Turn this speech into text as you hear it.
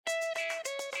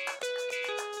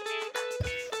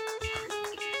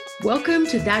Welcome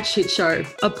to That Shit Show,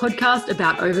 a podcast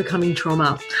about overcoming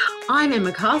trauma. I'm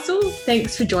Emma Castle.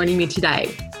 Thanks for joining me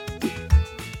today.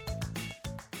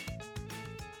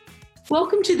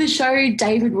 Welcome to the show,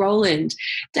 David Rowland.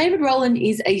 David Rowland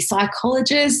is a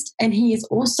psychologist and he is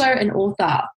also an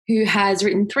author who has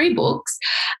written 3 books,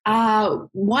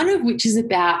 one of which is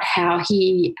about how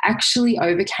he actually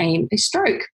overcame a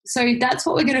stroke. So that's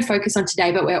what we're going to focus on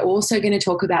today, but we're also going to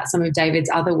talk about some of David's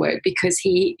other work because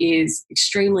he is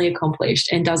extremely accomplished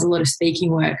and does a lot of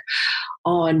speaking work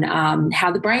on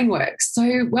how the brain works.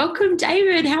 So welcome,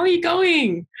 David. How are you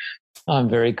going? I'm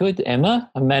very good, Emma.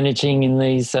 I'm managing in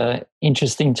these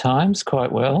interesting times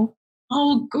quite well.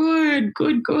 Oh, good.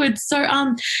 So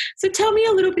tell me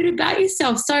a little bit about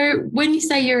yourself. So when you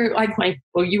say you're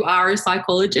you are a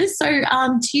psychologist, so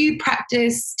do you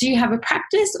have a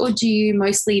practice or do you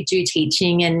mostly do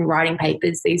teaching and writing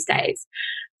papers these days?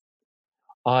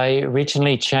 I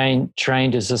originally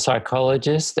trained as a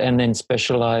psychologist and then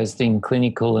specialised in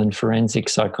clinical and forensic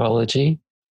psychology.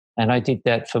 And I did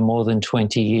that for more than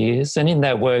 20 years. And in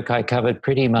that work, I covered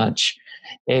pretty much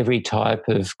every type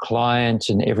of client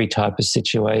and every type of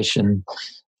situation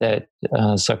that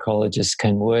psychologists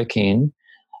can work in.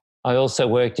 I also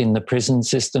worked in the prison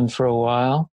system for a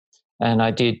while, and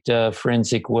I did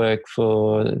forensic work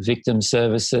for victim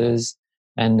services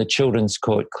and the Children's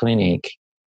Court Clinic.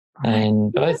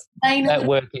 And both that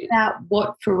work about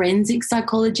what forensic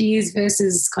psychology is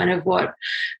versus kind of what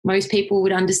most people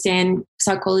would understand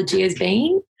psychology as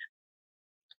being.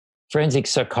 Forensic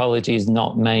psychology is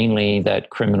not mainly that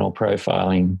criminal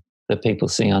profiling that people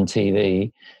see on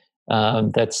TV.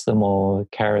 That's the more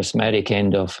charismatic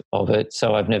end of it.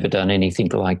 So I've never done anything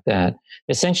like that.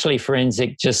 Essentially,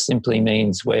 forensic just simply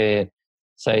means where,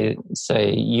 say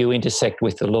you intersect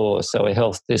with the law. So a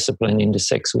health discipline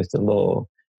intersects with the law.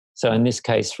 So in this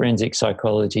case, forensic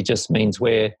psychology just means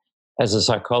where, as a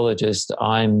psychologist,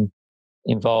 I'm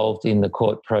involved in the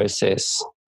court process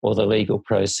or the legal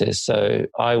process. So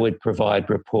I would provide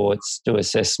reports, do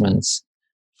assessments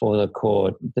for the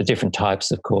court, the different types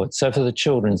of courts. So for the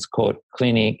Children's Court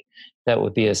Clinic, that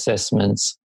would be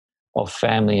assessments of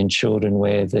family and children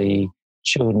where the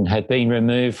children had been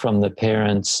removed from the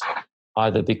parents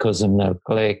either because of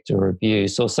neglect or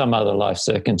abuse or some other life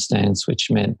circumstance which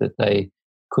meant that they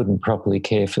couldn't properly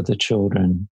care for the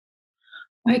children.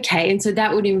 Okay, and so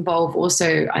that would involve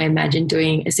also, I imagine,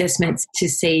 doing assessments to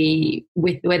see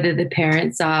whether the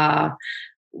parents are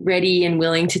ready and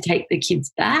willing to take the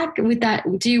kids back. With that,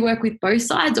 do you work with both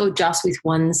sides or just with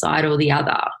one side or the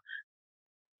other?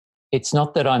 It's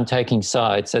not that I'm taking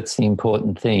sides, that's the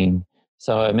important thing.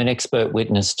 So I'm an expert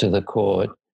witness to the court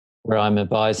where I'm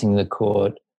advising the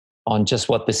court on just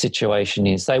what the situation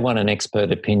is. They want an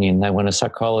expert opinion. They want a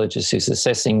psychologist who's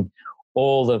assessing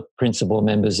all the principal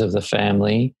members of the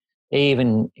family,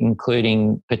 even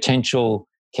including potential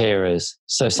carers.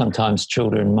 So sometimes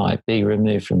children might be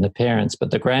removed from the parents, but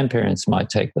the grandparents might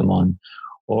take them on,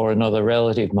 or another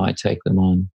relative might take them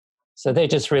on. So they're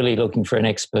just really looking for an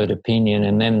expert opinion,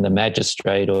 and then the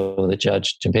magistrate or the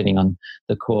judge, depending on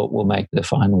the court, will make the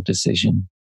final decision.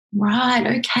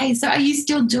 Right, okay. So are you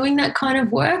still doing that kind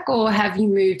of work or have you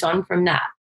moved on from that?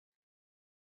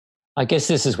 I guess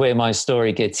this is where my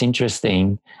story gets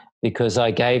interesting because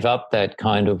I gave up that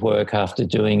kind of work after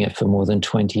doing it for more than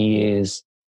 20 years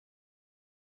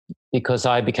because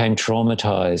I became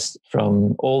traumatized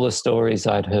from all the stories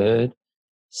I'd heard,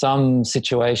 some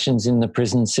situations in the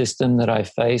prison system that I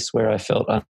faced where I felt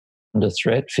under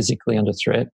threat, physically under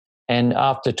threat. And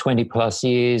after 20 plus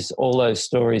years, all those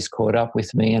stories caught up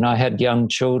with me. And I had young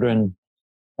children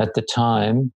at the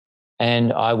time,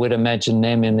 and I would imagine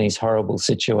them in these horrible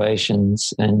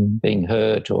situations and being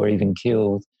hurt or even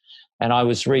killed. And I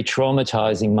was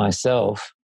re-traumatizing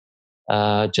myself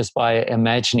just by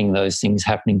imagining those things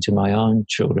happening to my own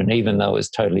children, even though it was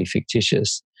totally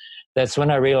fictitious. That's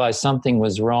when I realized something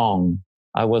was wrong.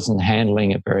 I wasn't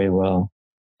handling it very well.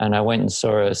 And I went and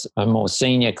saw a more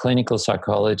senior clinical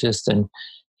psychologist, and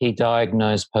he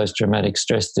diagnosed post-traumatic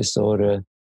stress disorder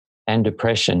and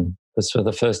depression, because for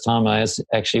the first time I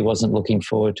actually wasn't looking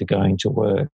forward to going to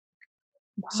work.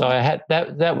 Wow. So I had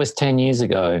that was 10 years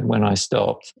ago when I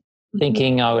stopped,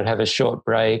 thinking I would have a short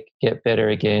break, get better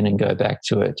again and go back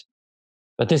to it.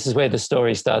 But this is where the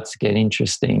story starts to get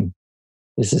interesting.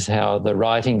 This is how the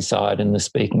writing side and the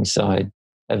speaking side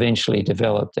eventually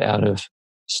developed out of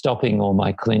stopping all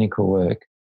my clinical work.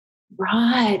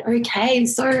 Right. Okay.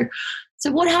 So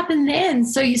what happened then?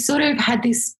 So you sort of had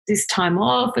this time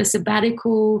off, a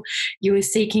sabbatical, you were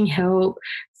seeking help.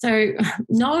 So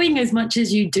knowing as much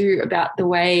as you do about the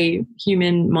way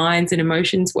human minds and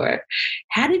emotions work,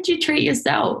 how did you treat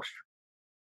yourself?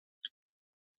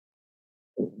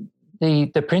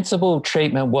 the principal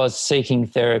treatment was seeking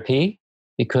therapy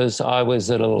because I was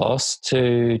at a loss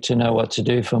to know what to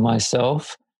do for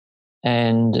myself.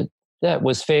 And that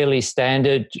was fairly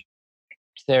standard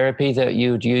therapy that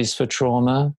you would use for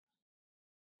trauma.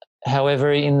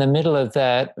 However, in the middle of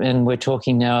that, and we're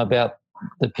talking now about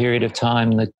the period of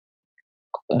time, the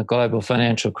global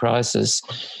financial crisis,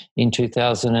 in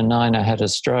 2009, I had a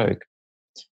stroke.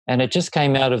 And it just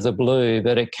came out of the blue,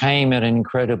 but it came at an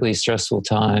incredibly stressful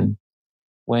time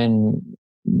when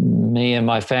me and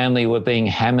my family were being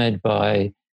hammered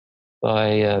by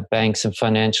banks and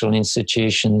financial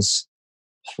institutions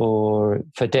for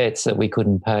debts that we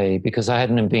couldn't pay because I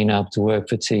hadn't been able to work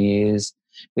for 2 years.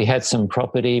 We had some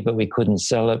property, but we couldn't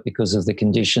sell it because of the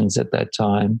conditions at that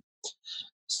time.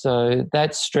 So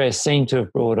that stress seemed to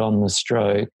have brought on the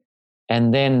stroke.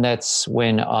 And then that's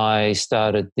when I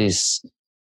started this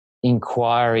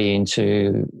inquiry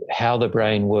into how the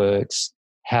brain works,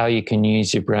 how you can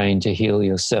use your brain to heal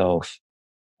yourself.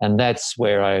 And that's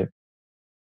where I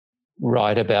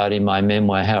write about in my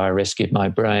memoir how I rescued my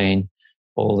brain,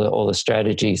 all the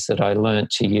strategies that I learnt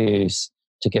to use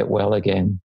to get well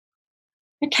again.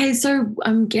 Okay, so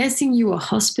I'm guessing you were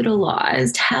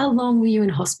hospitalized. How long were you in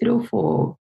hospital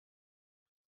for?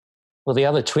 Well, the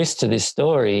other twist to this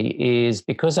story is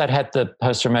because I'd had the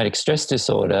post-traumatic stress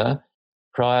disorder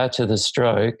prior to the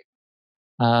stroke,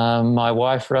 my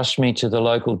wife rushed me to the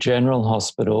local general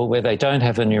hospital where they don't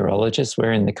have a neurologist.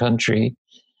 We're in the country.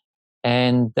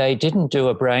 And they didn't do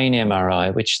a brain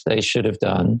MRI, which they should have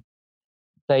done.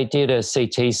 They did a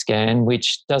CT scan,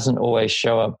 which doesn't always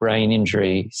show up brain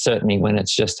injury, certainly when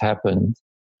it's just happened.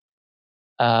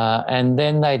 And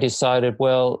then they decided,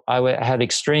 well, I had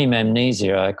extreme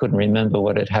amnesia. I couldn't remember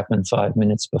what had happened 5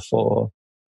 minutes before.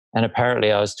 And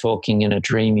apparently I was talking in a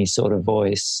dreamy sort of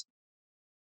voice.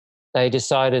 They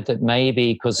decided that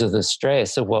maybe because of the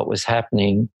stress of what was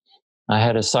happening, I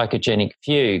had a psychogenic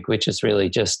fugue, which is really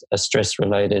just a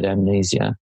stress-related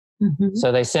amnesia. Mm-hmm.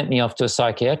 So they sent me off to a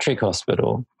psychiatric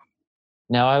hospital.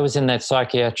 Now, I was in that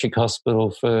psychiatric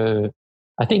hospital for,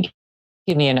 I think,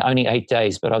 in the end, only 8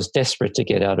 days, but I was desperate to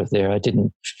get out of there. I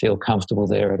didn't feel comfortable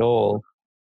there at all.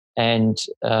 And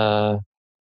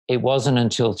it wasn't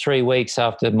until 3 weeks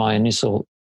after my initial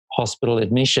hospital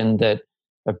admission that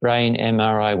a brain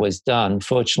MRI was done.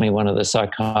 Fortunately, one of the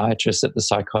psychiatrists at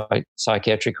the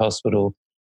psychiatric hospital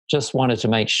just wanted to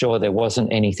make sure there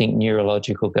wasn't anything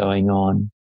neurological going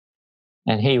on.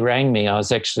 And he rang me. I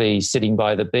was actually sitting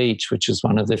by the beach, which was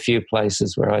one of the few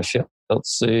places where I felt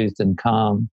soothed and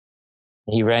calm.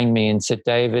 He rang me and said,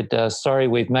 David, sorry,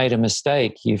 we've made a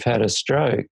mistake. You've had a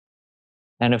stroke.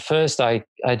 And at first I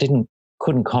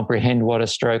couldn't comprehend what a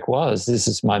stroke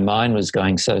was. My mind was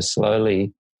going so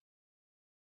slowly.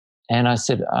 And I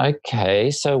said,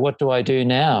 okay, so what do I do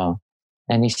now?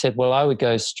 And he said, well, I would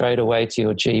go straight away to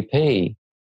your GP.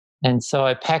 And so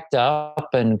I packed up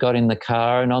and got in the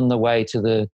car, and on the way to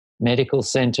the medical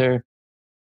centre,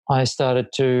 it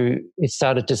started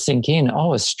to sink in.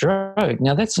 Oh, a stroke.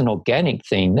 Now that's an organic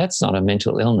thing. That's not a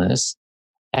mental illness.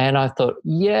 And I thought,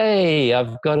 yay,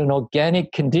 I've got an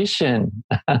organic condition.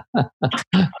 I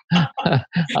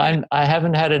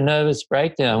haven't had a nervous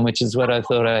breakdown, which is what I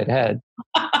thought I'd had.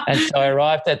 And so I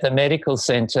arrived at the medical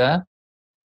centre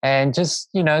and just,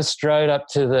 strode up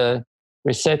to the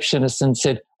receptionist and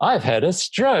said, I've had a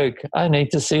stroke. I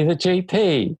need to see the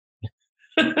GP.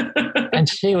 And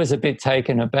she was a bit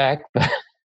taken aback,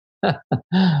 but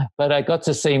I got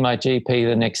to see my GP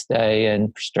the next day,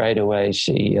 and straight away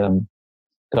she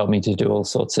got me to do all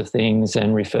sorts of things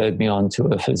and referred me on to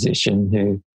a physician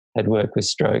who had worked with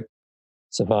stroke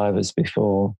survivors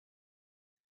before.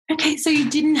 Okay, so you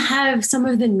didn't have some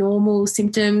of the normal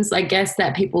symptoms, I guess,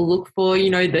 that people look for,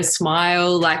 the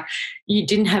smile, like you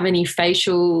didn't have any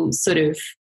facial sort of,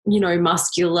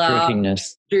 muscular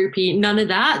droopiness, droopy, none of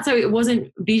that. So it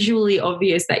wasn't visually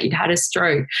obvious that you'd had a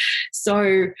stroke.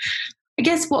 So I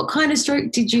guess what kind of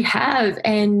stroke did you have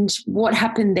and what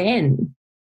happened then?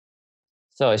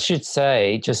 So I should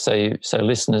say, just so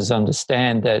listeners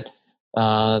understand, that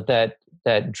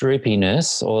that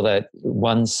droopiness or that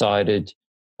one-sided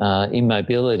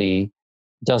immobility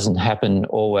doesn't happen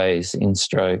always in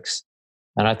strokes.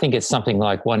 And I think it's something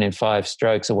like 1 in 5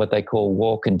 strokes are what they call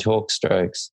walk and talk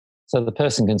strokes. So the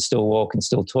person can still walk and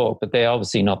still talk, but they're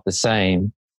obviously not the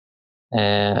same.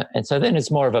 And so then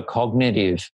it's more of a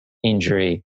cognitive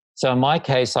injury. So in my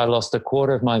case, I lost a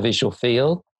quarter of my visual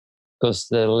field because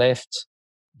the left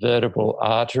vertebral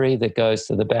artery that goes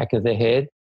to the back of the head,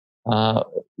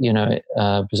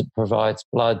 provides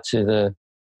blood to the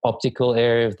optical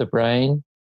area of the brain.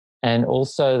 and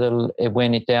also it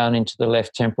went down into the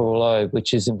left temporal lobe,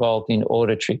 which is involved in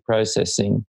auditory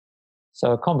processing.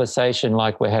 So a conversation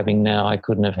like we're having now, I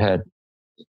couldn't have had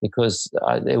because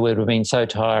it would have been so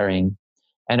tiring.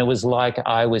 And it was like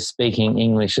I was speaking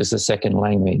English as a second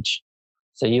language.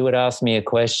 So you would ask me a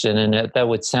question and that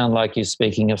would sound like you're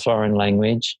speaking a foreign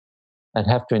language. I'd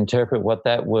have to interpret what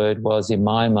that word was in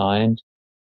my mind,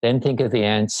 then think of the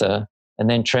answer, and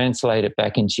then translate it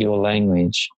back into your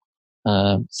language.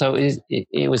 So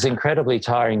it was an incredibly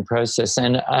tiring process.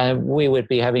 And we would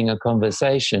be having a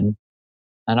conversation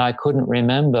and I couldn't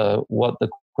remember what the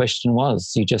question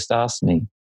was. You just asked me.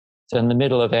 So in the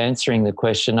middle of answering the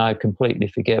question, I completely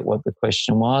forget what the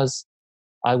question was.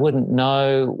 I wouldn't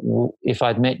know if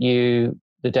I'd met you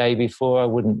the day before. I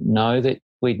wouldn't know that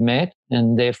we'd met,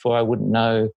 and therefore I wouldn't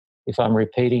know if I'm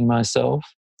repeating myself.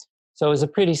 So it was a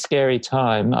pretty scary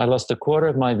time. I lost a quarter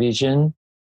of my vision,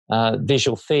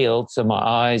 visual field, so my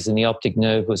eyes and the optic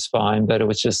nerve was fine, but it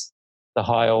was just the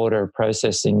high order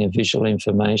processing of visual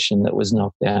information that was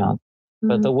knocked out.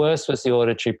 But the worst was the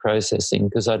auditory processing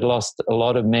because I'd lost a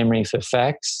lot of memory for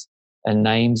facts and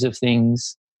names of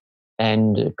things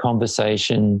and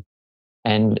conversation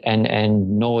and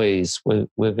noise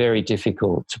were very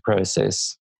difficult to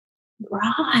process.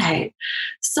 Right.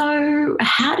 So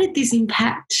how did this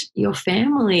impact your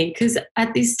family? Because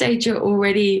at this stage you're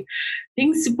already,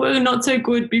 things were not so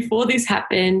good before this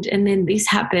happened and then this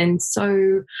happened.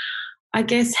 So I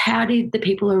guess how did the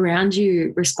people around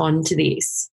you respond to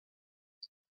this?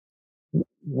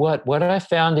 What I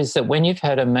found is that when you've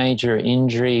had a major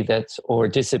injury or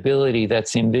disability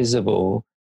that's invisible,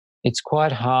 it's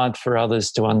quite hard for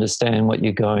others to understand what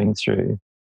you're going through.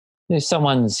 If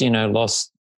someone's,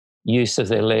 lost use of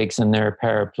their legs and they're a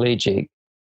paraplegic,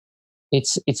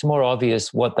 it's more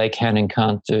obvious what they can and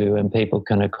can't do, and people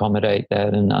can accommodate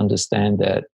that and understand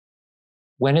that.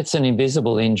 When it's an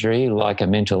invisible injury, like a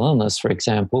mental illness, for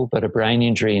example, but a brain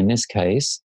injury in this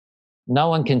case, no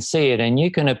one can see it, and you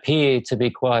can appear to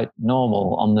be quite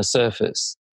normal on the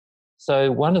surface.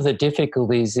 So one of the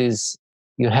difficulties is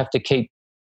you have to keep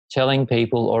telling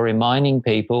people or reminding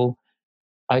people,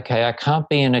 okay, I can't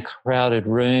be in a crowded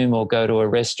room or go to a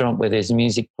restaurant where there's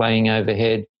music playing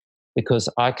overhead because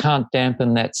I can't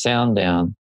dampen that sound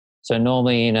down. So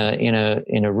normally in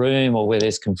a room or where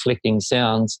there's conflicting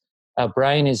sounds, our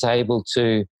brain is able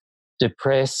to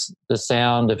depress the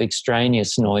sound of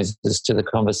extraneous noises to the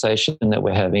conversation that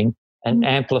we're having and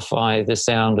amplify the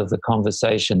sound of the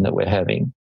conversation that we're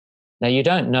having. Now, you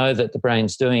don't know that the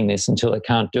brain's doing this until it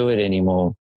can't do it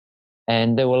anymore.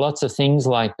 And there were lots of things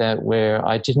like that where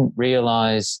I didn't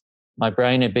realize my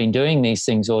brain had been doing these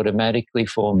things automatically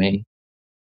for me.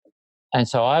 And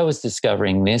so I was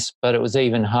discovering this, but it was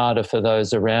even harder for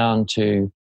those around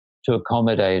to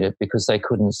accommodate it because they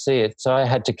couldn't see it. So I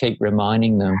had to keep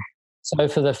reminding them. So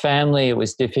for the family, it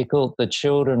was difficult. The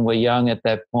children were young at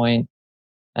that point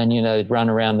and, they'd run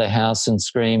around the house and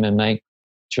scream and make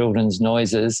children's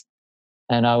noises.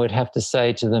 And I would have to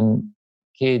say to them,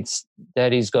 kids,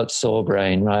 Daddy's got sore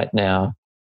brain right now.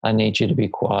 I need you to be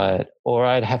quiet. Or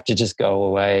I'd have to just go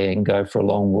away and go for a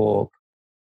long walk.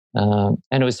 And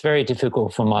it was very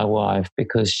difficult for my wife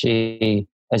because she,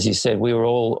 as you said, we were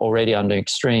all already under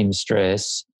extreme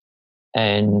stress.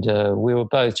 And we were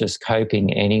both just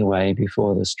coping anyway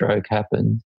before the stroke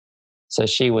happened. So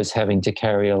she was having to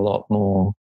carry a lot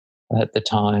more at the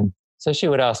time. So she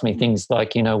would ask me things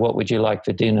like, what would you like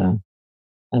for dinner?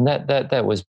 And that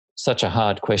was such a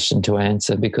hard question to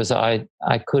answer because I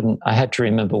had to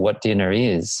remember what dinner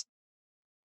is.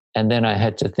 And then I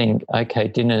had to think, okay,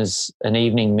 dinner's an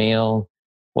evening meal.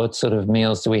 What sort of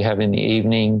meals do we have in the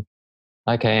evening?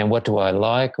 Okay, and what do I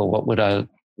like or what would I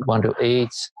want to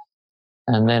eat?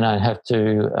 And then I have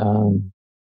to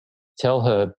tell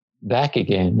her back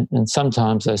again. And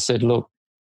sometimes I said, look,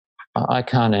 I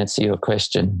can't answer your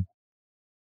question.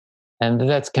 And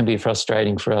that can be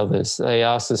frustrating for others. They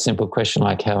ask a simple question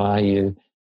like, how are you?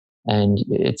 And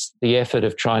it's the effort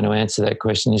of trying to answer that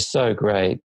question is so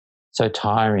great, so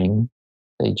tiring.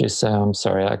 They just say, I'm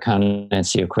sorry, I can't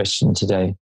answer your question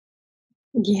today.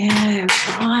 Yeah,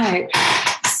 right.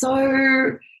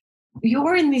 So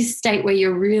you're in this state where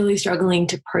you're really struggling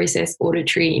to process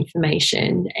auditory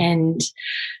information. And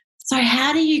so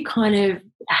how do you kind of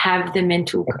have the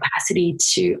mental capacity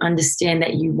to understand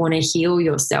that you want to heal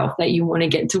yourself, that you want to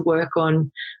get to work on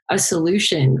a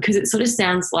solution? Because it sort of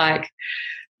sounds like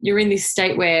you're in this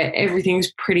state where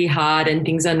everything's pretty hard and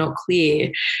things are not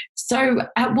clear. So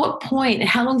at what point,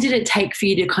 how long did it take for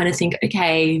you to kind of think,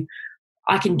 okay,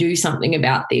 I can do something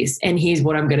about this and here's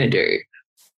what I'm going to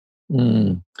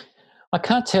do? I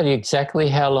can't tell you exactly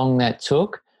how long that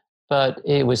took, but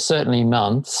it was certainly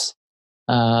months.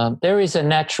 There is a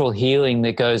natural healing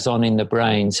that goes on in the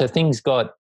brain. So things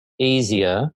got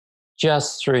easier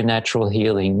just through natural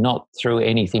healing, not through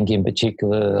anything in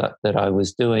particular that I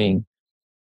was doing.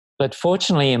 But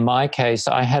fortunately, in my case,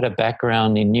 I had a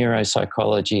background in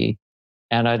neuropsychology,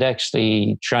 and I'd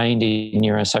actually trained in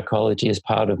neuropsychology as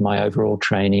part of my overall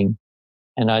training.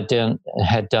 And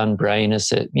had done brain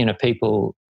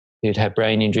people who'd had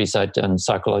brain injuries, I'd done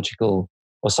psychological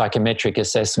or psychometric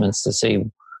assessments to see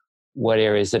what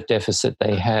areas of deficit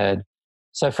they had.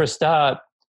 So for a start,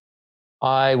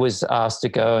 I was asked to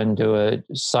go and do a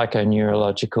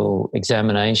psychoneurological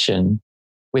examination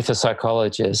with a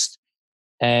psychologist,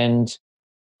 and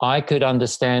I could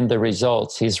understand the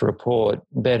results, his report,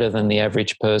 better than the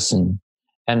average person.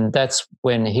 And that's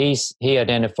when he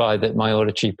identified that my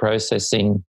auditory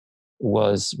processing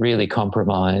was really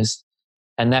compromised.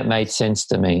 And that made sense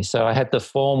to me. So I had the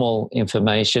formal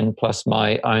information plus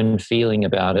my own feeling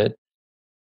about it.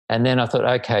 And then I thought,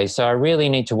 okay, so I really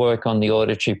need to work on the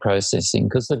auditory processing,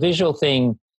 because the visual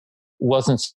thing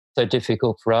wasn't so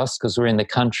difficult for us because we're in the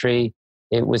country.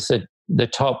 It was the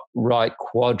top right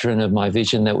quadrant of my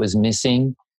vision that was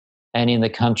missing. And in the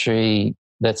country,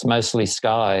 that's mostly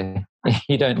sky.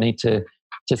 You don't need to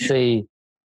see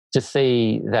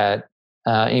that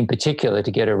in particular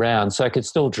to get around. So I could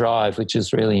still drive, which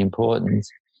is really important.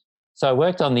 So I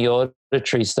worked on the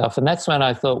auditory stuff, and that's when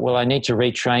I thought, well, I need to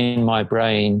retrain my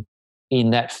brain in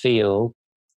that field.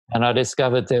 And I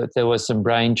discovered that there were some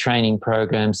brain training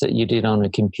programs that you did on a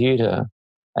computer.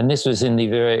 And this was in the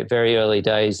very, very early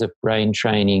days of brain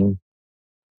training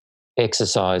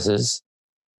exercises.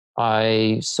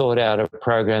 I sought out a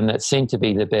program that seemed to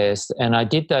be the best, and I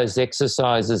did those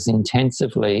exercises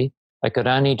intensively. I could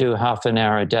only do half an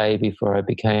hour a day before I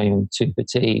became too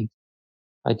fatigued.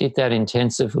 I did that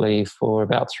intensively for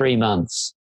about 3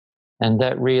 months, and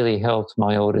that really helped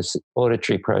my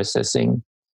auditory processing.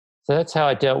 So that's how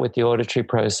I dealt with the auditory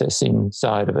processing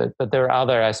side of it. But there are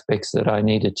other aspects that I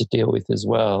needed to deal with as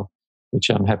well, which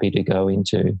I'm happy to go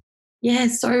into. Yeah,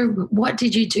 so what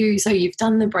did you do? So you've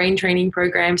done the brain training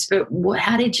programs, but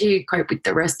how did you cope with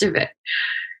the rest of it?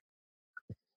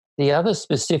 The other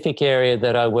specific area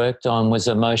that I worked on was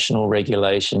emotional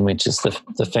regulation, which is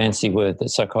the fancy word that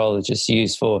psychologists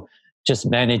use for just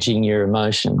managing your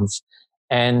emotions.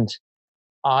 And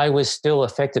I was still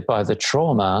affected by the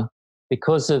trauma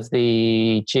because of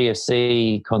the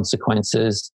GFC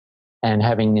consequences and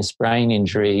having this brain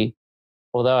injury.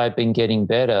 Although I'd been getting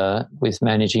better with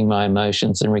managing my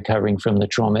emotions and recovering from the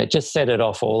trauma, it just set it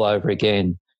off all over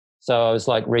again. So I was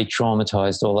like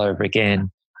re-traumatized all over again.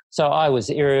 So I was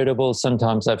irritable.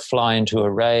 Sometimes I'd fly into a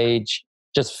rage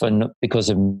just because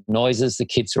of noises, the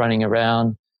kids running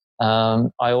around. I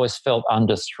always felt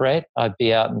under threat. I'd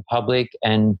be out in public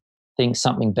and think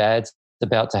something bad's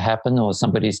about to happen or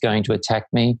somebody's going to attack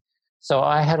me. So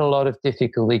I had a lot of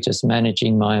difficulty just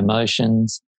managing my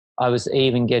emotions. I was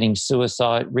even getting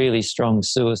really strong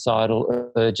suicidal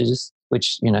urges,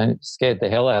 which, scared the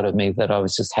hell out of me that I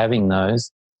was just having those.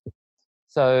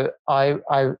 So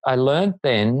I learned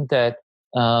then that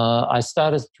I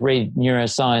started to read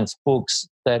neuroscience books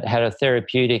that had a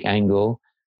therapeutic angle,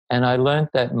 and I learned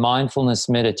that mindfulness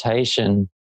meditation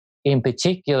in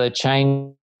particular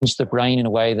changed the brain in a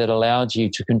way that allowed you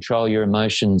to control your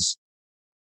emotions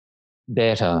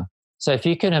better. So if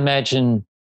you can imagine,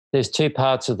 there's two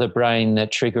parts of the brain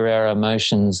that trigger our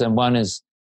emotions, and one is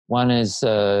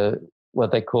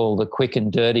what they call the quick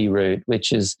and dirty route,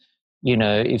 which is,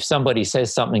 if somebody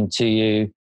says something to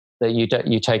you that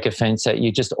you take offense at,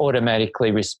 you just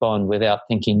automatically respond without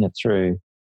thinking it through,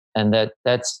 and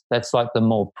that's like the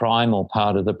more primal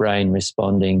part of the brain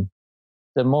responding.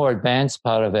 The more advanced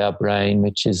part of our brain,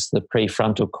 which is the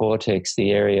prefrontal cortex,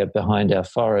 the area behind our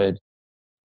forehead,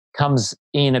 comes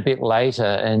in a bit later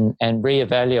and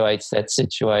reevaluates that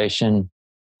situation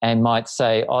and might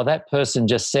say, oh, that person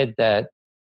just said that,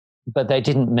 but they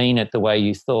didn't mean it the way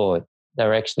you thought. They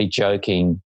were actually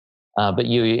joking, but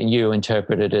you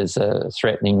interpret it as a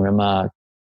threatening remark.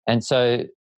 And so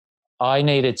I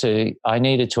needed to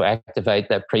activate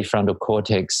that prefrontal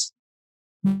cortex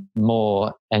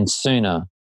more and sooner.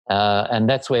 And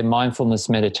that's where mindfulness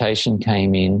meditation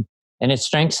came in. And it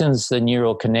strengthens the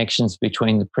neural connections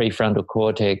between the prefrontal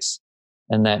cortex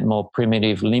and that more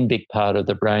primitive limbic part of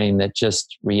the brain that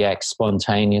just reacts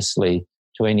spontaneously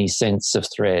to any sense of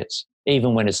threat,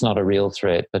 even when it's not a real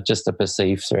threat, but just a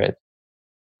perceived threat.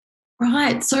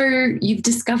 Right. So you've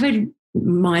discovered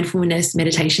mindfulness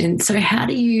meditation. So how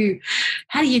do you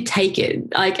take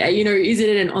it? Like, is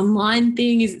it an online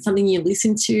thing? Is it something you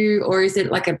listen to, or is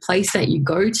it like a place that you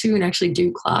go to and actually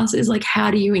do classes? Like,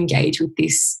 how do you engage with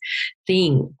this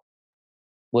thing?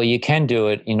 Well, you can do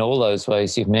it in all those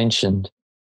ways you've mentioned.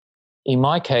 In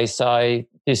my case, I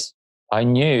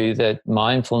knew that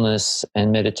mindfulness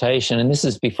and meditation, and this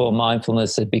is before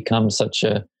mindfulness had become such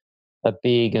a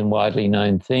big and widely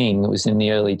known thing. It was in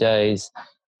the early days.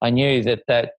 I knew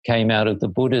that came out of the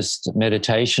Buddhist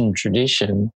meditation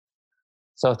tradition.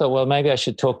 So I thought, well, maybe I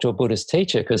should talk to a Buddhist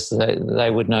teacher because they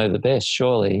would know the best,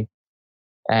 surely.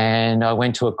 And I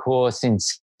went to a course in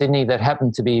Sydney that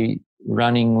happened to be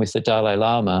running with the Dalai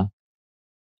Lama.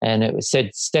 And it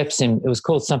said it was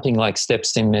called something like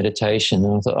Steps in Meditation.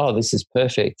 And I thought, oh, this is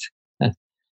perfect.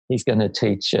 He's going to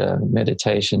teach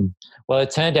meditation. Well,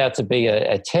 it turned out to be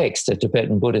a text, a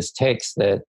Tibetan Buddhist text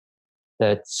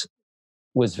that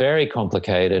was very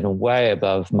complicated and way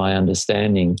above my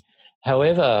understanding.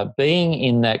 However, being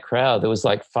in that crowd, there was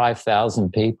like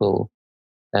 5,000 people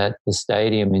at the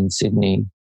stadium in Sydney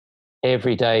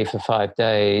every day for 5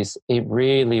 days. It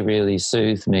really, really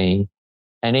soothed me.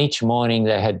 And each morning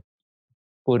they had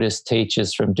Buddhist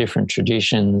teachers from different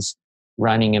traditions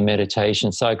running a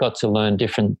meditation. So I got to learn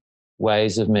different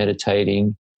ways of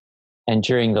meditating. And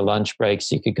during the lunch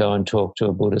breaks, you could go and talk to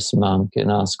a Buddhist monk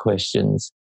and ask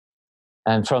questions.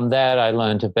 And from that, I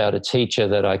learned about a teacher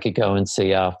that I could go and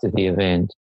see after the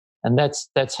event. And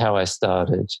that's how I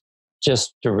started,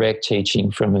 just direct teaching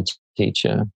from a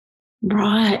teacher.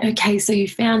 Right. Okay. So you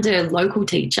found a local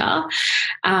teacher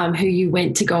who you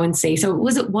went to go and see. So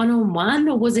was it one-on-one,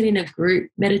 or was it in a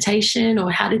group meditation, or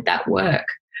how did that work?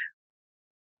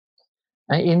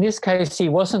 In this case, he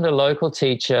wasn't a local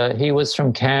teacher. He was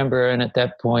from Canberra, and at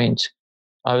that point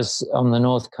I was on the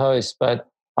North Coast, but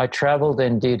I travelled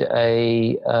and did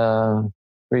a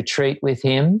retreat with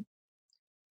him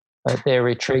at their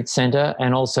retreat centre,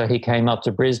 and also he came up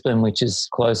to Brisbane, which is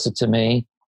closer to me,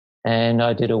 and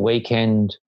I did a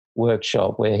weekend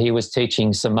workshop where he was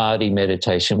teaching samadhi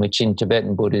meditation, which in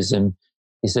Tibetan Buddhism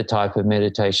is a type of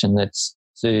meditation that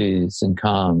soothes and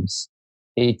calms.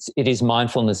 It is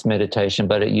mindfulness meditation,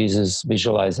 but it uses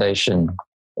visualization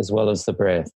as well as the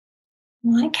breath.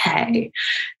 Okay.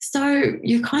 So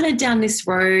you're kind of down this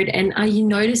road, and are you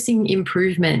noticing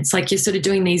improvements? Like, you're sort of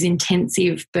doing these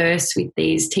intensive bursts with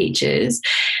these teachers.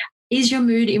 Is your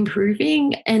mood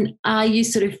improving, and are you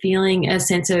sort of feeling a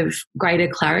sense of greater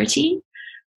clarity?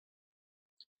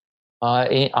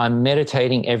 I'm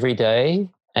meditating every day,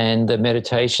 and the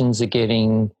meditations are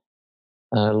getting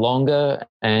longer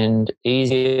and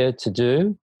easier to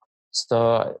do.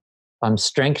 So I'm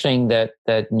strengthening that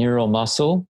neural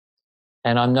muscle,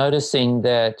 and I'm noticing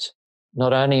that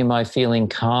not only am I feeling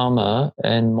calmer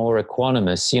and more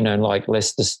equanimous, like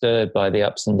less disturbed by the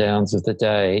ups and downs of the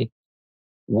day,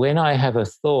 when I have a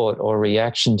thought or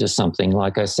reaction to something,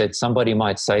 like I said, somebody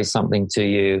might say something to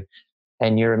you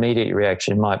and your immediate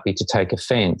reaction might be to take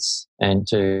offense and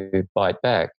to bite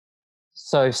back.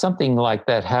 So if something like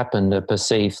that happened, a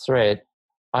perceived threat,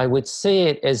 I would see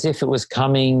it as if it was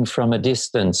coming from a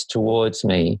distance towards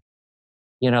me,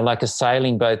 like a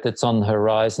sailing boat that's on the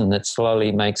horizon that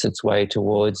slowly makes its way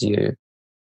towards you.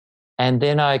 And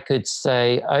then I could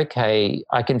say, okay,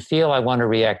 I can feel I want to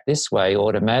react this way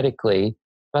automatically,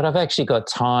 but I've actually got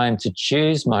time to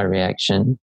choose my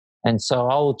reaction. And so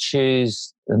I'll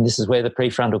choose, and this is where the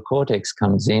prefrontal cortex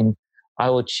comes in, I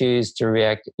will choose to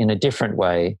react in a different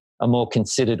way, a more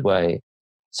considered way.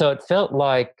 So it felt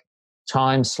like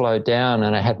time slowed down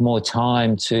and I had more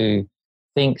time to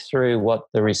think through what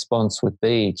the response would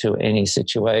be to any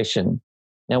situation.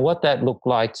 Now, what that looked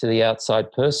like to the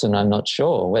outside person, I'm not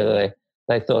sure, whether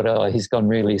they thought, oh, he's gone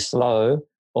really slow,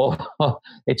 or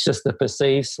it's just the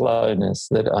perceived slowness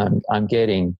that I'm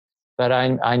getting. But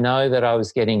I know that I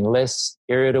was getting less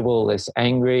irritable, less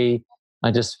angry.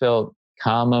 I just felt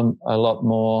calmer a lot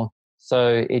more.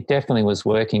 So it definitely was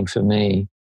working for me.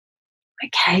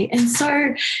 Okay. And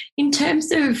so in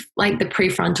terms of like the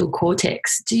prefrontal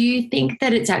cortex, do you think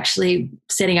that it's actually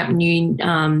setting up new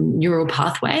neural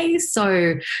pathways?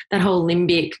 So that whole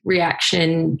limbic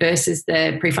reaction versus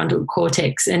the prefrontal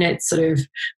cortex and its sort of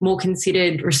more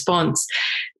considered response.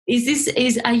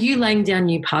 Are you laying down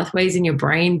new pathways in your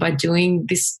brain by doing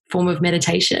this form of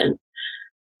meditation?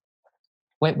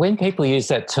 When people use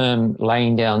that term,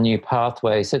 laying down new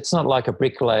pathways, it's not like a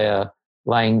bricklayer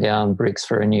laying down bricks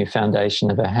for a new foundation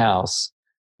of a house.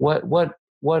 What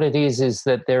it is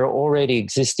that there are already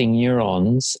existing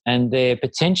neurons and they're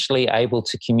potentially able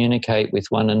to communicate with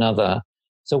one another.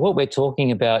 So what we're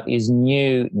talking about is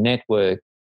new networks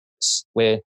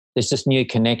where there's just new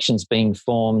connections being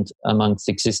formed amongst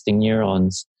existing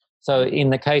neurons. So in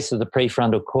the case of the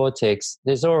prefrontal cortex,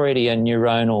 there's already a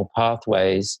neuronal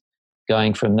pathways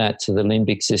going from that to the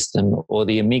limbic system, or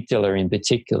the amygdala in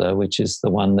particular, which is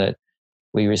the one that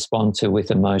we respond to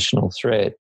with emotional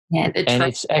threat. Yeah, the and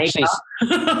it's actually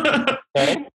the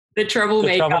troublemaker. The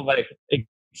troublemaker.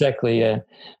 Exactly, yeah.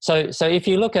 So if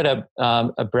you look at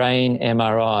a brain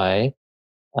MRI,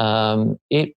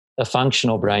 a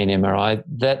functional brain MRI,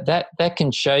 that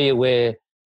can show you where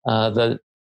the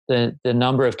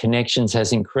number of connections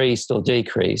has increased or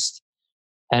decreased.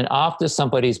 And after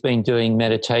somebody's been doing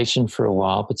meditation for a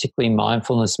while, particularly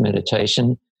mindfulness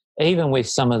meditation, even with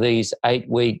some of these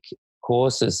 8-week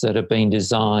courses that have been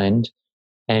designed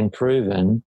and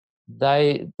proven,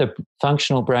 the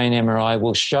functional brain MRI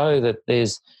will show that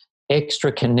there's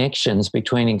extra connections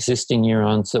between existing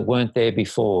neurons that weren't there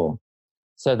before.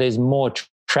 So there's more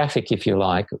traffic, if you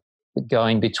like,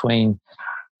 going between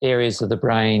areas of the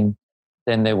brain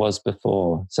than there was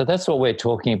before. So that's what we're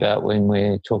talking about when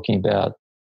we're talking about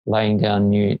laying down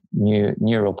new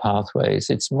neural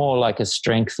pathways. It's more like a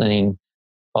strengthening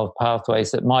of pathways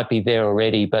that might be there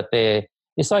already, but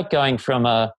it's like going from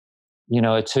a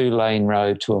 2-lane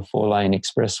road to a 4-lane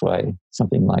expressway,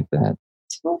 something like that.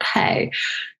 Okay.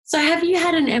 So have you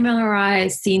had an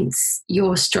MRI since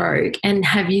your stroke, and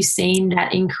have you seen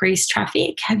that increased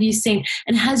traffic?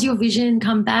 And has your vision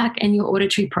come back and your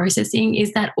auditory processing,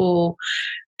 is that all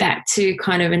back to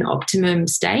kind of an optimum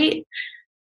state?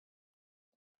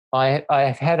 I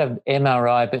have had an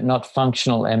MRI, but not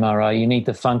functional MRI. You need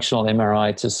the functional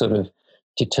MRI to sort of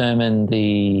determine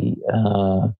the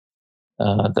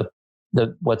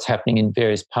what's happening in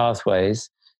various pathways.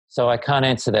 So I can't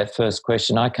answer that first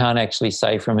question. I can't actually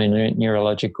say from a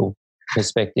neurological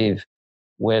perspective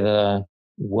whether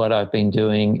what I've been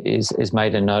doing is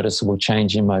made a noticeable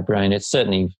change in my brain. It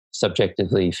certainly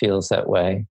subjectively feels that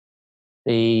way.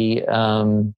 The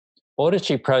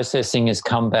auditory processing has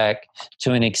come back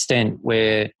to an extent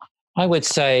where I would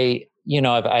say,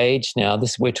 I've aged now.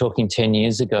 We're talking 10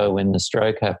 years ago when the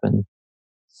stroke happened.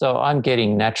 So I'm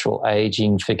getting natural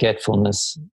aging,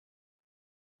 forgetfulness,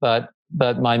 but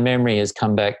my memory has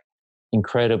come back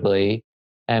incredibly,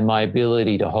 and my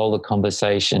ability to hold a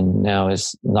conversation now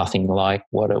is nothing like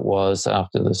what it was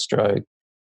after the stroke.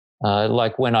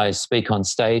 Like when I speak on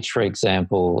stage, for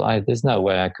example, there's no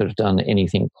way I could have done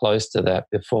anything close to that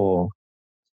before.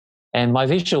 And my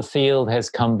visual field has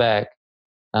come back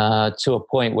to a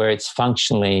point where it's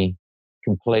functionally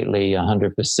completely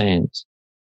 100%.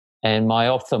 And my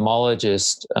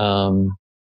ophthalmologist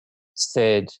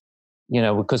said,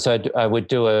 because I would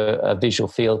do a visual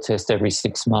field test every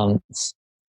 6 months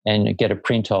and get a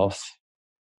print off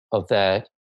of that.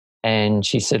 And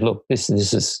she said, look, this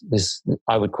is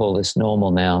I would call this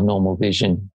normal now, normal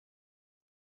vision.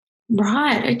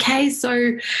 Right. Okay.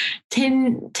 So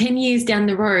 10 years down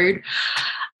the road.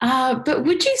 But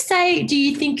would you say, do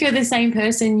you think you're the same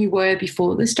person you were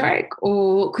before the stroke?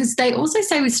 Or because they also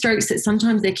say with strokes that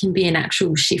sometimes there can be an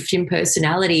actual shift in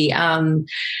personality.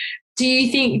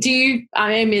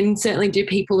 Certainly do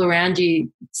people around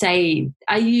you say,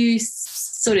 are you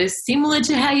sort of similar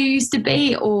to how you used to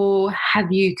be, or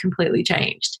have you completely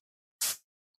changed?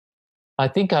 I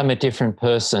think I'm a different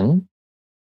person.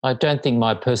 I don't think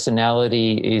my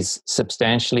personality is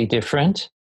substantially different.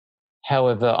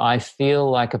 However, I feel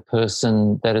like a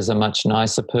person that is a much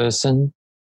nicer person,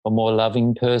 a more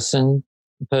loving person,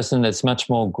 a person that's much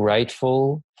more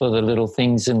grateful for the little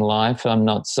things in life. I'm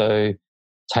not so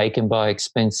taken by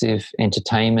expensive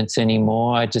entertainments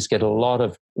anymore. I just get a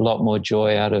lot more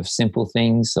joy out of simple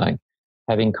things like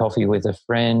having coffee with a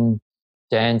friend,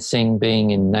 dancing,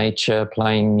 being in nature,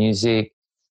 playing music,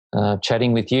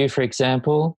 chatting with you, for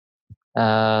example.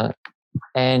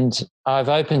 And I've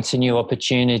opened to new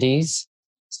opportunities.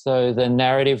 So the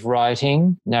narrative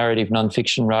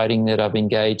nonfiction writing that I've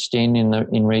engaged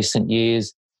in recent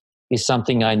years is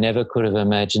something I never could have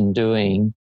imagined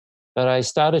doing. But I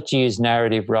started to use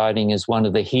narrative writing as one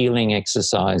of the healing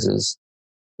exercises,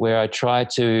 where I try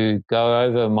to go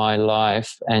over my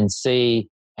life and see,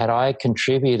 had I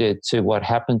contributed to what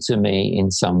happened to me in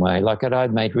some way? Like had I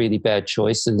made really bad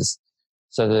choices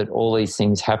so that all these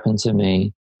things happened to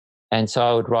me? And so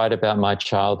I would write about my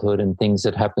childhood and things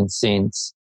that happened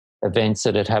since, events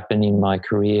that had happened in my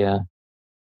career.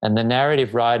 And the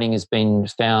narrative writing has been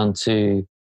found to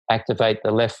activate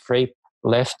the left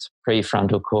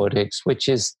prefrontal cortex, which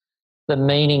is the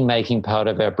meaning-making part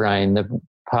of our brain, the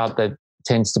part that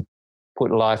tends to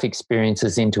put life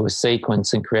experiences into a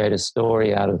sequence and create a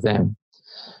story out of them.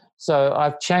 So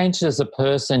I've changed as a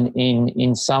person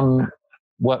in some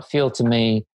what feel to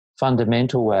me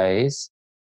fundamental ways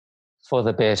for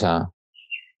the better.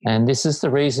 And this is the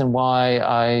reason why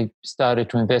I started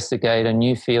to investigate a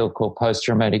new field called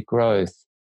post-traumatic growth,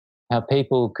 how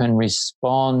people can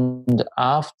respond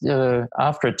after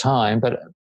a time, but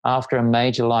after a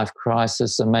major life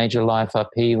crisis, a major life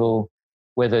upheaval,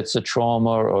 whether it's a trauma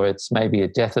or it's maybe a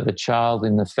death of a child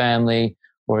in the family,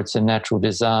 or it's a natural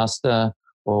disaster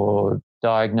or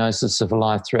diagnosis of a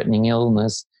life-threatening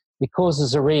illness, it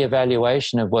causes a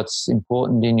reevaluation of what's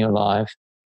important in your life.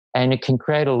 And it can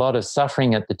create a lot of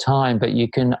suffering at the time, but you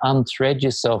can unthread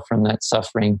yourself from that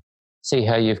suffering, see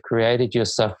how you've created your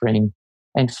suffering,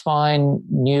 and find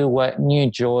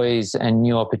new joys and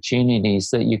new opportunities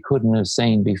that you couldn't have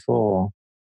seen before.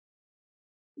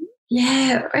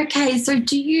 Yeah. Okay. So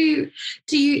do you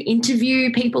interview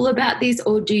people about this,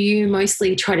 or do you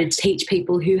mostly try to teach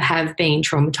people who have been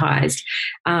traumatized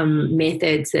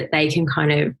methods that they can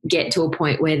kind of get to a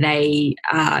point where they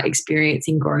are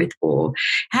experiencing growth? Or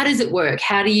how does it work?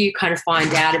 How do you kind of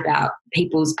find out about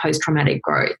people's post-traumatic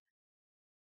growth?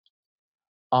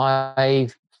 I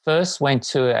first went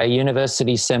to a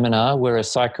university seminar where a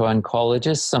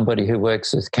psycho-oncologist, somebody who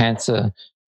works with cancer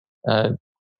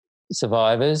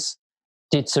survivors,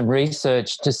 did some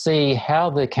research to see how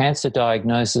the cancer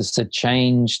diagnosis had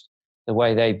changed the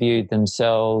way they viewed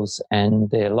themselves and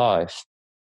their life.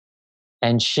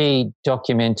 And she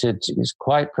documented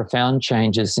quite profound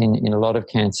changes in a lot of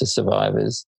cancer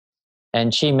survivors.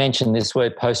 And she mentioned this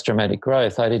word post-traumatic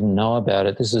growth. I didn't know about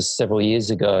it. This was several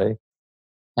years ago.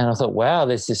 And I thought, wow,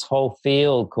 there's this whole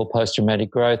field called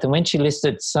post-traumatic growth. And when she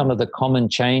listed some of the common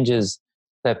changes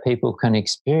that people can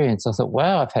experience, I thought,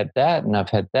 wow, I've had that, and I've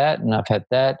had that, and I've had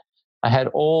that. I had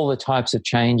all the types of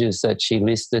changes that she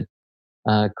listed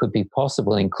could be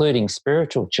possible, including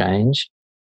spiritual change.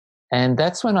 And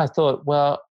that's when I thought,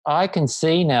 well, I can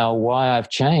see now why I've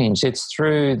changed. It's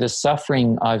through the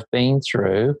suffering I've been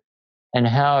through and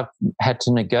how I've had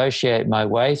to negotiate my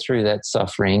way through that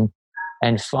suffering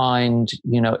and find,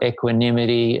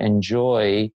 equanimity and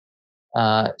joy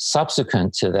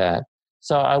subsequent to that.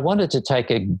 So I wanted to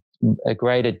take a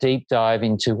greater deep dive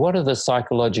into what are the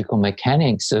psychological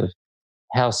mechanics of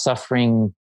how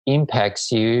suffering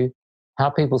impacts you,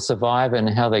 how people survive and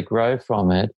how they grow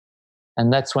from it.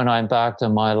 And that's when I embarked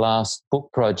on my last book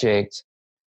project,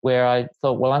 where I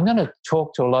thought, well, I'm going to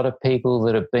talk to a lot of people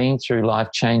that have been through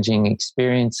life-changing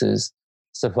experiences,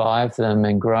 survived them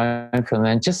and grown from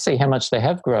them, and just see how much they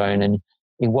have grown and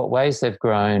in what ways they've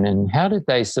grown and how did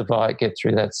they get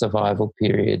through that survival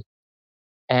period.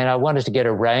 And I wanted to get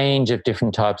a range of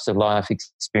different types of life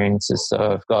experiences.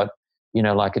 So I've got,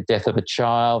 like a death of a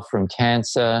child from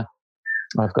cancer.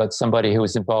 I've got somebody who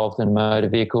was involved in a motor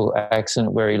vehicle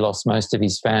accident where he lost most of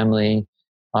his family.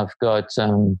 I've got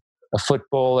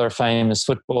a famous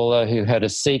footballer who had a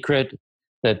secret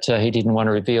that he didn't want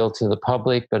to reveal to the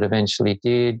public, but eventually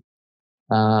did.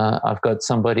 I've got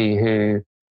somebody who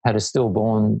had a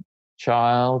stillborn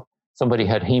child. Somebody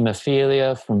had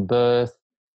haemophilia from birth.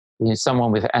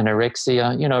 Someone with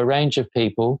anorexia, a range of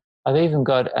people. I've even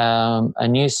got a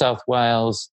New South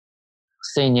Wales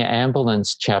senior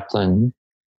ambulance chaplain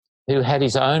who had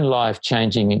his own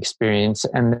life-changing experience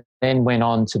and then went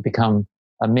on to become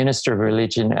a minister of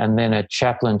religion and then a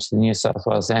chaplain to the New South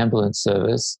Wales Ambulance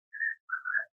Service.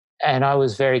 And I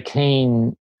was very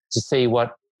keen to see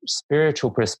what spiritual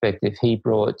perspective he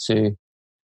brought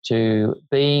to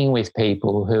being with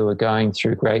people who are going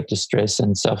through great distress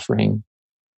and suffering,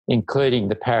 including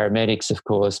the paramedics, of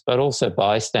course, but also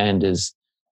bystanders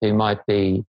who might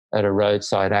be at a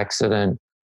roadside accident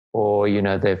or,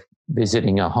 they're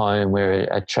visiting a home where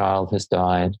a child has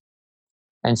died.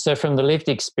 And so from the lived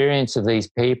experience of these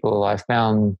people, I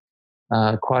found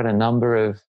quite a number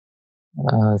of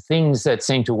things that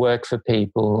seem to work for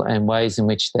people and ways in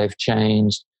which they've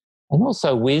changed, and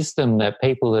also wisdom that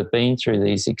people that have been through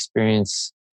these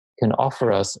experiences can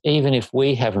offer us, even if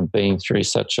we haven't been through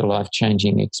such a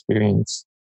life-changing experience.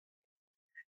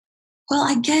 Well,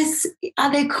 I guess,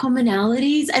 are there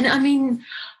commonalities? And I mean,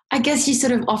 I guess you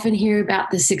sort of often hear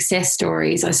about the success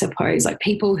stories, I suppose, like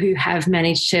people who have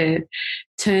managed to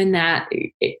turn that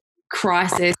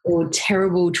crisis or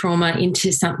terrible trauma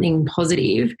into something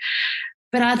positive.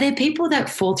 But are there people that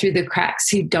fall through the cracks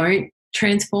who don't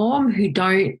transform, who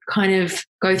don't kind of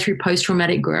go through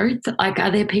post-traumatic growth? Like, are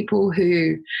there people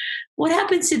what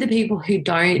happens to the people who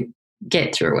don't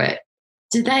get through it?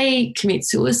 Do they commit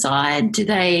suicide? Do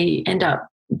they end up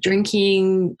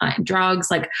drinking drugs?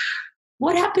 Like,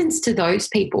 what happens to those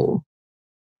people?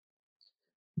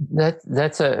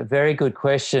 That's a very good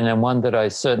question, and one that I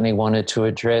certainly wanted to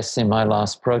address in my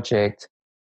last project.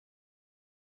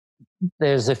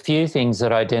 there's a few things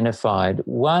that I identified.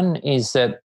 One is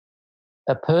that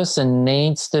a person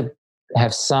needs to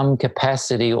have some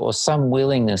capacity or some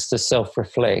willingness to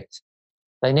self-reflect.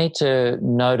 They need to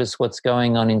notice what's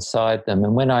going on inside them.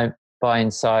 And by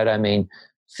inside, I mean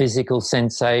physical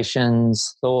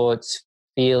sensations, thoughts,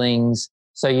 feelings.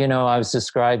 So, I was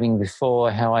describing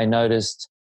before how I noticed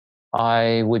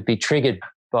I would be triggered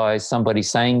by somebody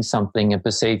saying something and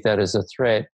perceive that as a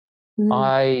threat.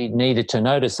 I needed to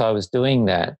notice I was doing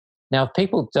that. Now, if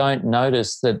people don't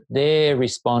notice that they're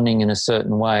responding in a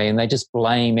certain way and they just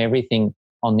blame everything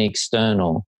on the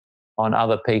external, on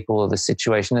other people or the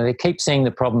situation, and they keep seeing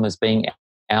the problem as being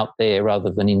out there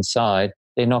rather than inside,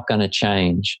 they're not going to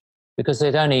change because they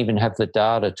don't even have the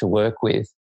data to work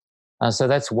with. So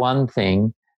that's one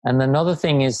thing. And another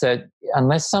thing is that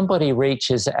unless somebody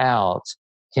reaches out,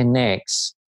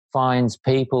 connects, finds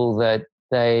people that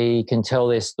they can tell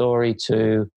their story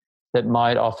to, that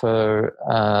might offer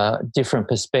different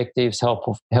perspectives,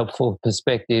 helpful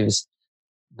perspectives,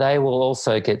 they will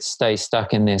also stay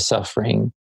stuck in their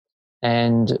suffering.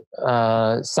 And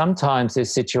sometimes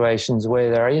there's situations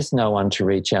where there is no one to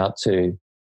reach out to.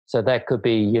 So that could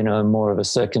be, more of a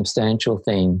circumstantial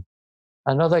thing.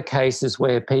 Another case is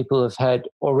where people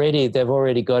they've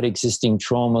already got existing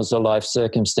traumas or life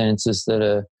circumstances that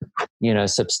are,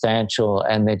 substantial,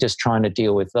 and they're just trying to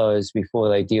deal with those before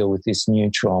they deal with this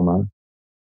new trauma.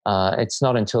 It's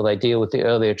not until they deal with the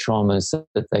earlier traumas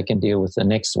that they can deal with the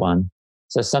next one.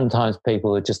 So sometimes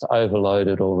people are just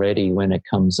overloaded already when it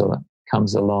comes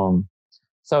along.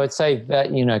 So I'd say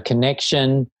that,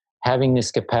 connection, having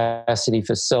this capacity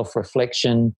for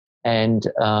self-reflection, and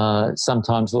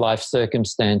sometimes life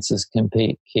circumstances can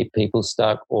keep people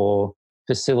stuck or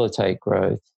facilitate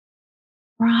growth.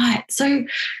 Right. So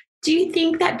do you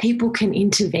think that people can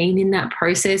intervene in that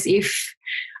process if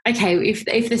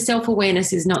the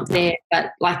self-awareness is not there,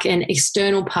 but like an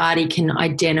external party can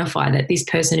identify that this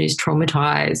person is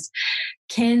traumatized,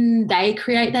 can they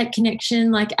create that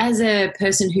connection? Like as a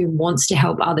person who wants to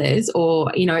help others, or,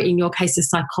 in your case, a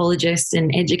psychologist,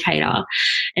 an educator,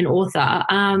 an author,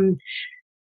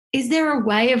 is there a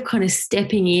way of kind of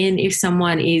stepping in if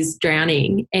someone is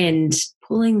drowning and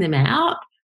pulling them out?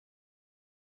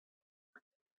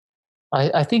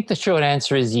 I think the short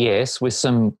answer is yes, with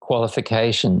some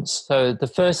qualifications. So the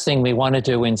first thing we want to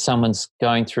do when someone's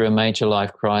going through a major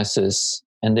life crisis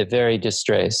and they're very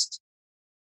distressed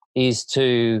is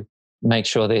to make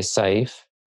sure they're safe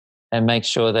and make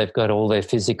sure they've got all their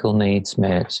physical needs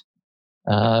met.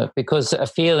 Because a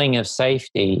feeling of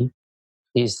safety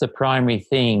is the primary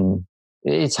thing.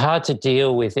 It's hard to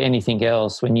deal with anything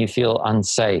else when you feel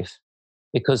unsafe,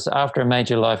 because after a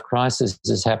major life crisis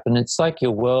has happened, it's like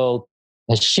your world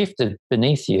has shifted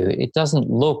beneath you. It doesn't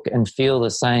look and feel the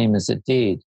same as it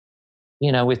did.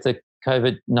 With the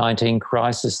COVID-19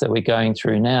 crisis that we're going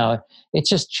through now, it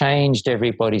just changed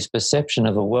everybody's perception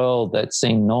of the world that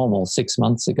seemed normal 6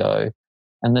 months ago.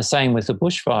 And the same with the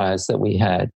bushfires that we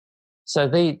had. So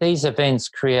these events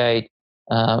create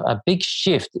a big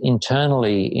shift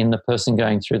internally in the person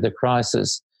going through the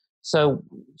crisis. So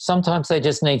sometimes they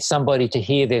just need somebody to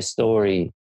hear their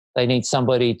story. They need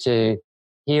somebody to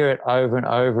hear it over and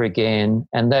over again.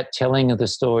 And that telling of the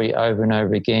story over and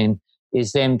over again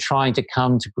is them trying to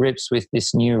come to grips with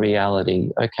this new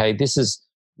reality. Okay, this is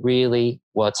really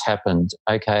what's happened.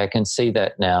 Okay, I can see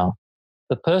that now.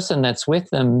 The person that's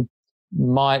with them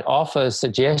might offer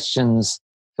suggestions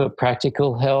for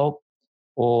practical help,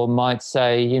 or might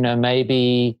say,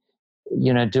 maybe,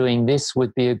 doing this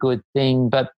would be a good thing,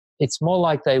 but it's more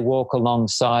like they walk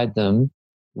alongside them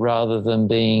rather than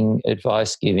being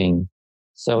advice giving.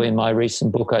 So in my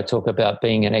recent book, I talk about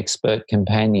being an expert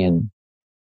companion.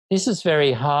 This is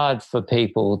very hard for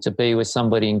people to be with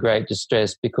somebody in great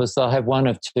distress because they'll have one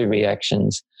of two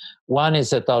reactions. One is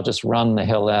that they'll just run the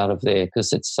hell out of there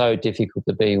because it's so difficult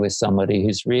to be with somebody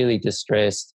who's really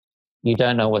distressed. You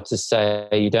don't know what to say.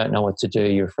 You don't know what to do.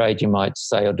 You're afraid you might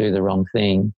say or do the wrong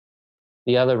thing.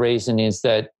 The other reason is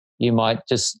that you might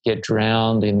just get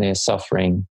drowned in their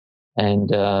suffering and,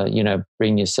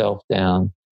 bring yourself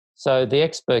down. So the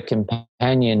expert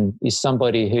companion is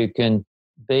somebody who can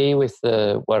be with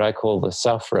what I call the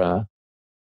sufferer,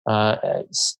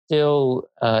 still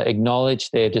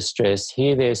acknowledge their distress,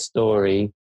 hear their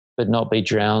story, but not be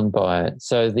drowned by it.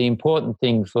 So the important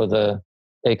thing for the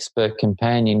expert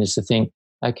companion is to think,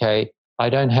 okay, I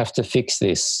don't have to fix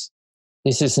this.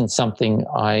 This isn't something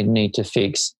I need to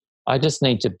fix. I just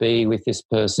need to be with this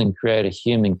person, create a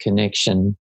human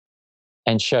connection,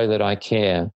 and show that I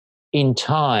care. In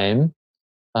time,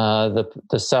 the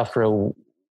sufferer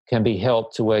can be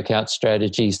helped to work out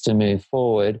strategies to move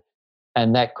forward,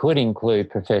 And that could include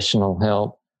professional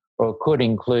help, or it could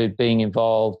include being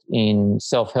involved in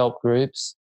self-help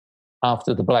groups.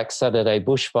 After the Black Saturday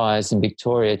bushfires in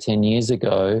Victoria 10 years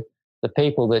ago, the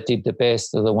people that did the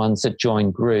best are the ones that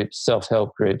joined groups,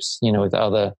 self-help groups, with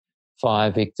other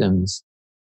fire victims,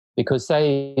 because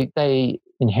they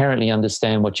inherently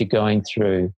understand what you're going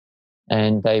through,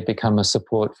 and they become a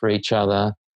support for each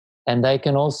other. And they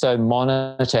can also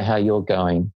monitor how you're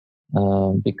going,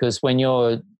 because when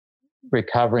you're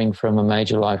recovering from a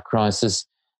major life crisis,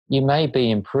 you may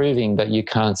be improving, but you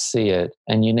can't see it.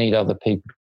 And you need other people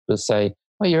to say,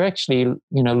 well, you're actually,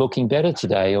 looking better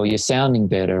today, or you're sounding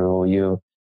better, or you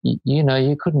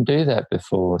couldn't do that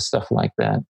before, stuff like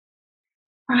that.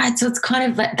 Right. So it's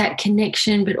kind of that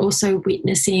connection, but also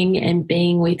witnessing and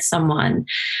being with someone.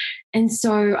 And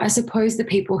so I suppose the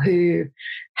people who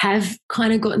have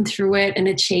kind of gotten through it and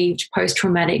achieved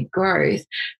post-traumatic growth,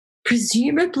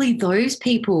 presumably those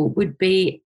people would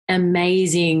be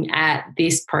amazing at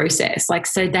this process.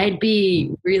 So they'd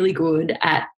be really good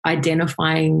at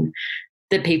identifying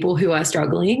the people who are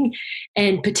struggling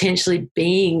and potentially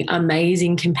being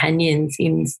amazing companions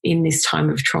in this time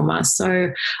of trauma.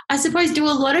 So I suppose, do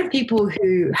a lot of people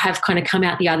who have kind of come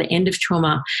out the other end of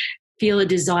trauma feel a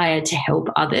desire to help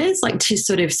others, to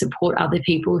sort of support other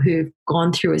people who've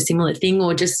gone through a similar thing,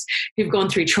 or just who've gone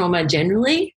through trauma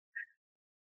generally?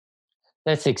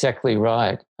 That's exactly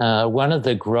right. One of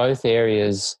the growth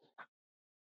areas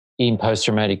in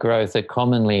post-traumatic growth that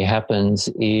commonly happens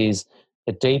is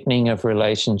a deepening of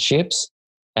relationships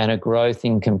and a growth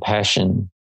in compassion.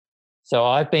 So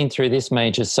I've been through this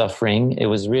major suffering. It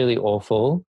was really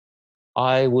awful.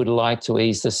 I would like to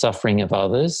ease the suffering of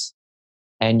others,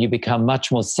 and you become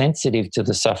much more sensitive to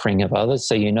the suffering of others,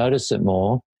 so you notice it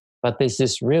more. But there's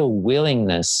this real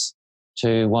willingness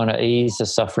to want to ease the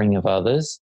suffering of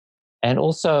others, and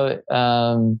also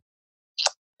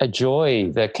a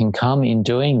joy that can come in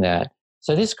doing that.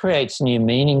 So this creates new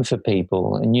meaning for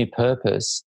people, a new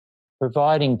purpose.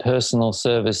 Providing personal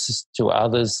services to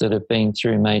others that have been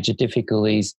through major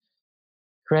difficulties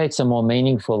creates a more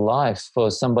meaningful life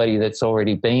for somebody that's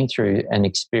already been through an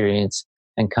experience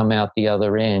and come out the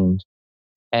other end.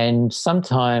 And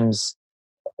sometimes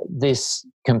this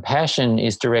compassion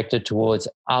is directed towards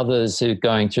others who are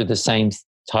going through the same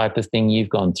type of thing you've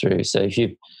gone through. So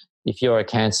if you're a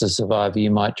cancer survivor,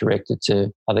 you might direct it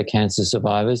to other cancer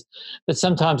survivors. But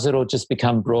sometimes it'll just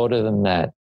become broader than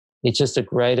that. It's just a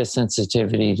greater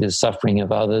sensitivity to the suffering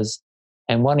of others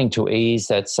and wanting to ease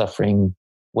that suffering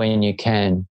when you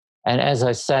can. And as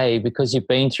I say, because you've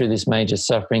been through this major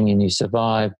suffering and you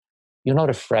survived, you're not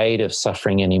afraid of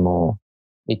suffering anymore.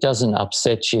 It doesn't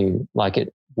upset you like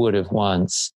it would have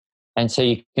once. And so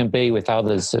you can be with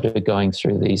others that are going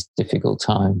through these difficult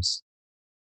times.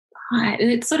 Right.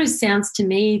 And it sort of sounds to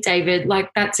me, David, like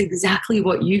that's exactly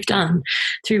what you've done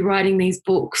through writing these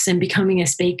books and becoming a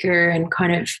speaker and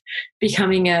kind of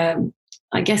becoming an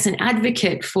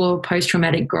advocate for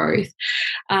post-traumatic growth.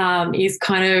 Is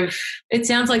kind of, it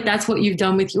sounds like that's what you've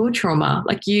done with your trauma.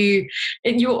 Like you're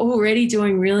already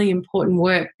doing really important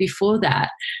work before that,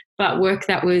 but work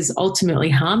that was ultimately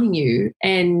harming you.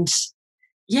 And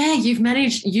yeah,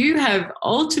 you have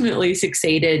ultimately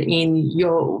succeeded in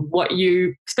what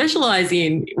you specialize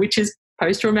in, which is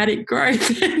post-traumatic growth.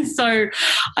 So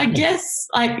I guess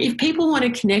if people want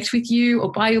to connect with you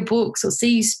or buy your books or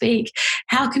see you speak,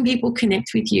 how can people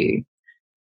connect with you?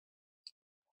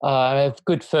 A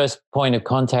good first point of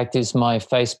contact is my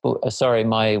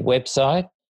website,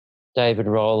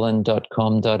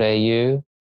 davidrowland.com.au.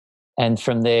 And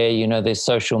from there, there's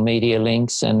social media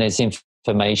links and there's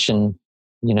information,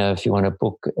 if you want to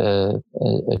book a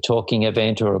talking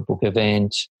event or a book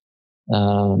event.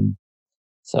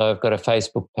 So I've got a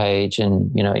Facebook page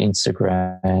and,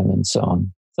 Instagram and so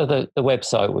on. So the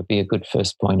website would be a good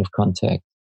first point of contact.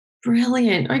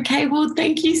 Brilliant. Okay, well,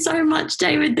 thank you so much,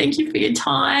 David. Thank you for your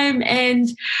time, and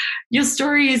your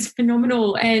story is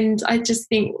phenomenal. And I just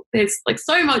think there's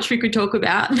so much we could talk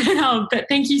about. But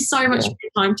thank you so much for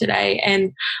your time today,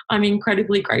 and I'm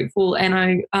incredibly grateful.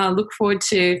 And I look forward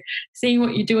to seeing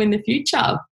what you do in the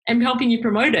future and helping you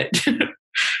promote it.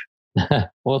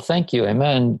 Well, thank you, Emma,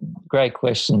 and great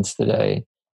questions today.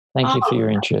 Thank you for your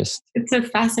interest. It's a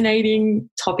fascinating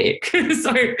topic.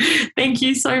 So thank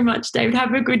you so much, David.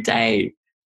 Have a good day.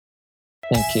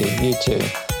 Thank you. You too.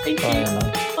 Thank Bye, you.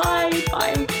 Emma. Bye.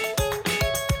 Bye.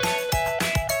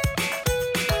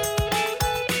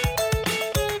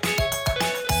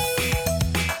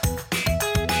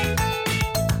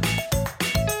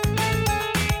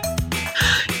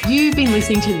 You've been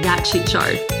listening to That Shit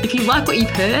Show. If you like what you've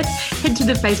heard, head to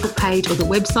the Facebook page or the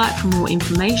website for more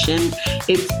information.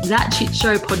 It's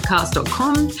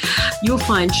thatshitshowpodcast.com. You'll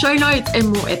find show notes and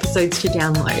more episodes to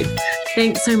download.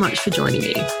 Thanks so much for joining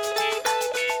me.